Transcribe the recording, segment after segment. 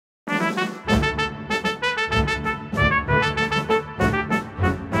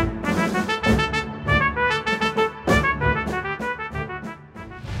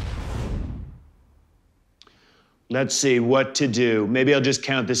Let's see what to do. Maybe I'll just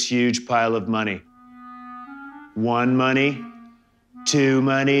count this huge pile of money. 1 money, 2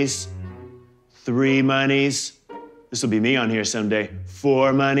 monies, 3 monies. This will be me on here someday.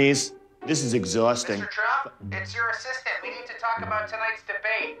 4 monies. This is exhausting. Mr. Trump, it's your assistant. We need to talk about tonight's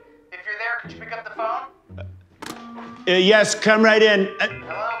debate. If you're there, could you pick up the phone? Yes, come right in. Hello,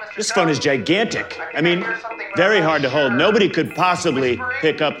 Mr. This Trump? phone is gigantic. I mean, hear something very rather hard to hold. sure. Nobody could possibly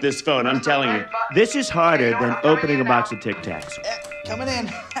pick up this phone, I'm telling you. This is harder than opening a box of Tic Tacs. Coming in.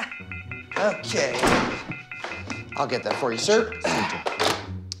 Okay. I'll get that for you, sir.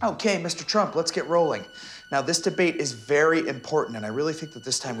 Okay, Mr. Trump, let's get rolling. Now, this debate is very important, and I really think that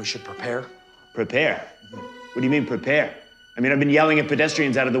this time we should prepare. Prepare? What do you mean prepare? I mean, I've been yelling at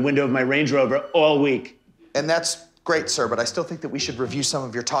pedestrians out of the window of my Range Rover all week. And that's great, sir, but I still think that we should review some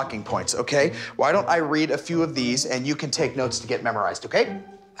of your talking points, okay? Why don't I read a few of these, and you can take notes to get memorized, okay?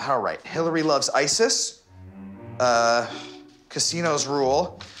 All right. Hillary loves ISIS. Casinos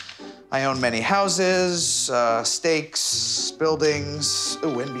rule. I own many houses, stakes, buildings.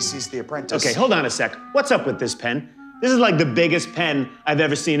 Ooh, NBC's The Apprentice. Okay, hold on a sec. What's up with this pen? This is like the biggest pen I've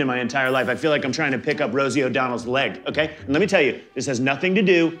ever seen in my entire life. I feel like I'm trying to pick up Rosie O'Donnell's leg, okay? And let me tell you, this has nothing to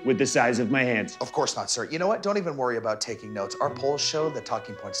do with the size of my hands. Of course not, sir. You know what? Don't even worry about taking notes. Our polls show that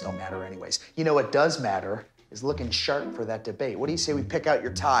talking points don't matter anyways. You know what does matter is looking sharp for that debate. What do you say we pick out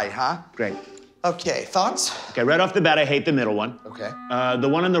your tie, huh? Great. Okay, thoughts? Okay, right off the bat, I hate the middle one. Okay. The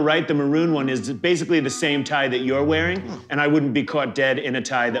one on the right, the maroon one, is basically the same tie that you're wearing, and I wouldn't be caught dead in a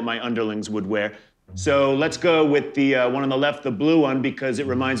tie that my underlings would wear. So let's go with the one on the left, the blue one, because it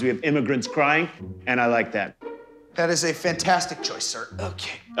reminds me of immigrants crying, and I like that. That is a fantastic choice, sir.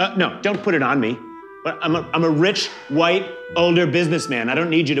 Okay. No, don't put it on me. But I'm a rich, white, older businessman. I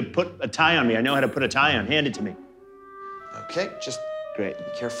don't need you to put a tie on me. I know how to put a tie on. Hand it to me. Okay, just Great. be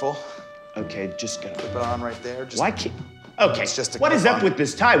careful. Okay, just go. Put it on right there. Just Why can't... Okay, It's just a what is up clip-on. with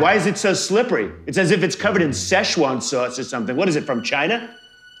this tie? Why is it so slippery? It's as if it's covered in Szechuan sauce or something. What is it, from China?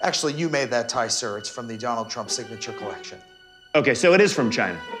 Actually, you made that tie, sir. It's from the Donald Trump signature collection. Okay, so it is from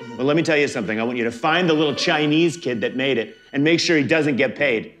China. Well, let me tell you something. I want you to find the little Chinese kid that made it and make sure he doesn't get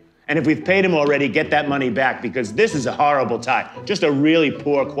paid. And if we've paid him already, get that money back, because this is a horrible tie. Just a really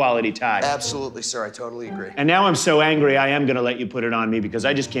poor quality tie. Absolutely, sir. I totally agree. And now I'm so angry, I am gonna let you put it on me because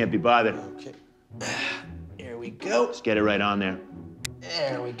I just can't be bothered. Okay. Here we go. Just get it right on there.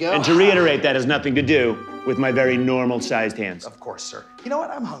 There we go. And to reiterate, that has nothing to do with my very normal-sized hands. Of course, sir. You know what?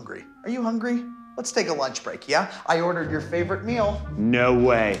 I'm hungry. Are you hungry? Let's take a lunch break, yeah? I ordered your favorite meal. No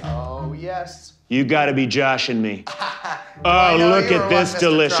way. Oh, yes. You gotta be joshing me. I Oh, know look you at were this one, Mr.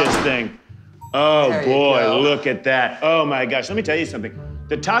 delicious Trump. thing. Oh There you boy, go. look at that. Oh my gosh, let me tell you something.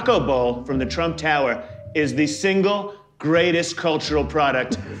 The taco bowl from the Trump Tower is the single greatest cultural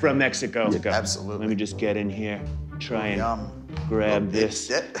product from Mexico. Absolutely. Let me just get in here, try and Yum. grab Oh,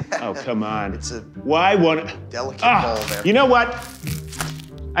 this. Oh, come on. It's a Why won't... delicate bowl there. You know what?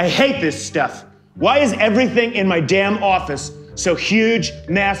 I hate this stuff. Why is everything in my damn office so huge,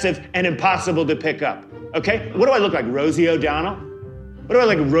 massive, and impossible to pick up? Okay? What do I look like, Rosie O'Donnell? What do I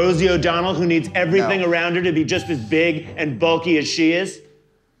look like, Rosie O'Donnell, who needs everything No. around her to be just as big and bulky as she is?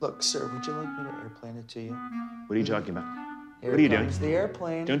 Look, sir, would you like me to airplane it to you? What are you talking about? Here What are you doing? comes the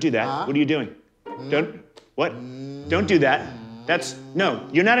airplane. Don't do that. Huh? What are you doing? Don't, what? Don't do that. That's, no,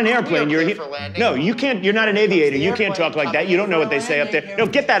 you're not an airplane. You're okay for landing? no, you can't, you're not an aviator. the You can't airplane talk like that. coming You don't know in what they for say up there. landing. No,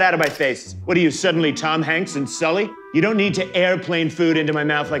 get that out of my face. What are you, suddenly Tom Hanks and Sully? You don't need to airplane food into my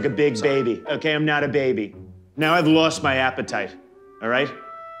mouth like a big baby, okay? I'm not a baby. Now I've lost my appetite, all right?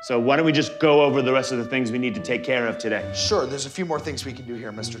 So why don't we just go over the rest of the things we need to take care of today? Sure, there's a few more things we can do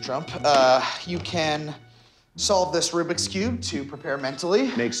here, Mr. Trump. You can solve this Rubik's Cube to prepare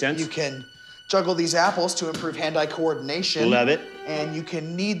mentally. Makes sense. You can juggle these apples to improve hand-eye coordination. Love it. And you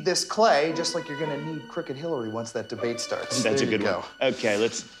can knead this clay just like you're gonna knead Crooked Hillary once that debate starts. That's There a good you go. one. Okay,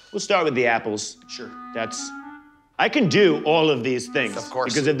 we'll start with the apples. Sure. I can do all of these things. Of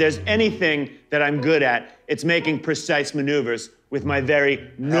course. Because if there's anything that I'm good at, it's making precise maneuvers with my very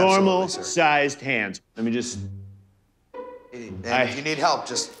normal-sized hands. Let me just... And if you need help,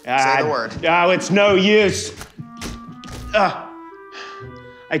 just say the word. Oh, it's no use.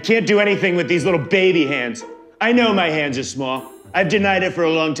 I can't do anything with these little baby hands. I know my hands are small. I've denied it for a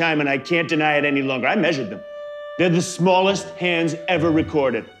long time, and I can't deny it any longer. I measured them. They're the smallest hands ever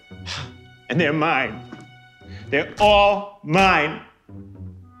recorded. And they're mine. They're all mine.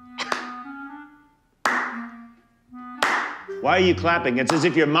 Why are you clapping? It's as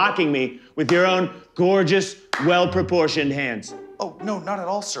if you're mocking me with your own gorgeous, well-proportioned hands. Oh, no, not at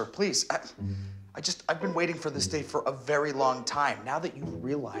all, sir. Please. I've been waiting for this day for a very long time. Now that you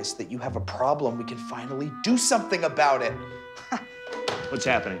realize that you have a problem, we can finally do something about it. What's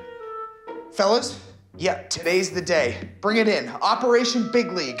happening? Fellas, yeah, today's the day. Bring it in. Operation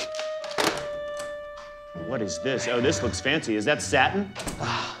Big League. What is this? Oh, this looks fancy. Is that satin?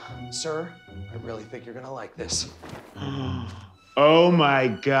 Sir, I really think you're gonna like this. Oh my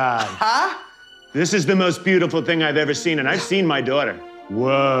God. Huh? This is the most beautiful thing I've ever seen, and I've seen my daughter.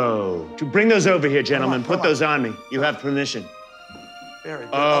 Whoa. Bring those over here, gentlemen. Put those on me. You have permission. Very good.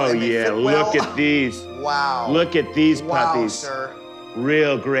 Oh, and they yeah, fit look well. at these. Wow. Look at these Wow, puppies. sir.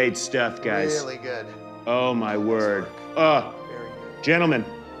 Real great stuff, guys. Really good. Oh, my word. Oh, Very good. gentlemen,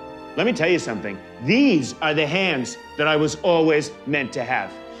 let me tell you something. These are the hands that I was always meant to have,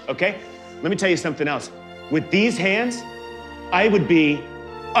 okay? Let me tell you something else. With these hands, I would be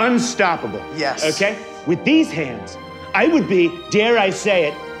unstoppable. Yes. Okay? With these hands, I would be, dare I say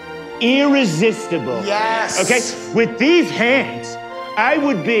it, irresistible. Yes. Okay? With these hands, I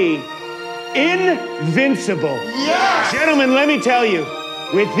would be invincible. Yes. Gentlemen, let me tell you,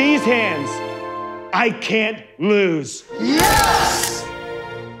 with these hands, I can't lose. Yes!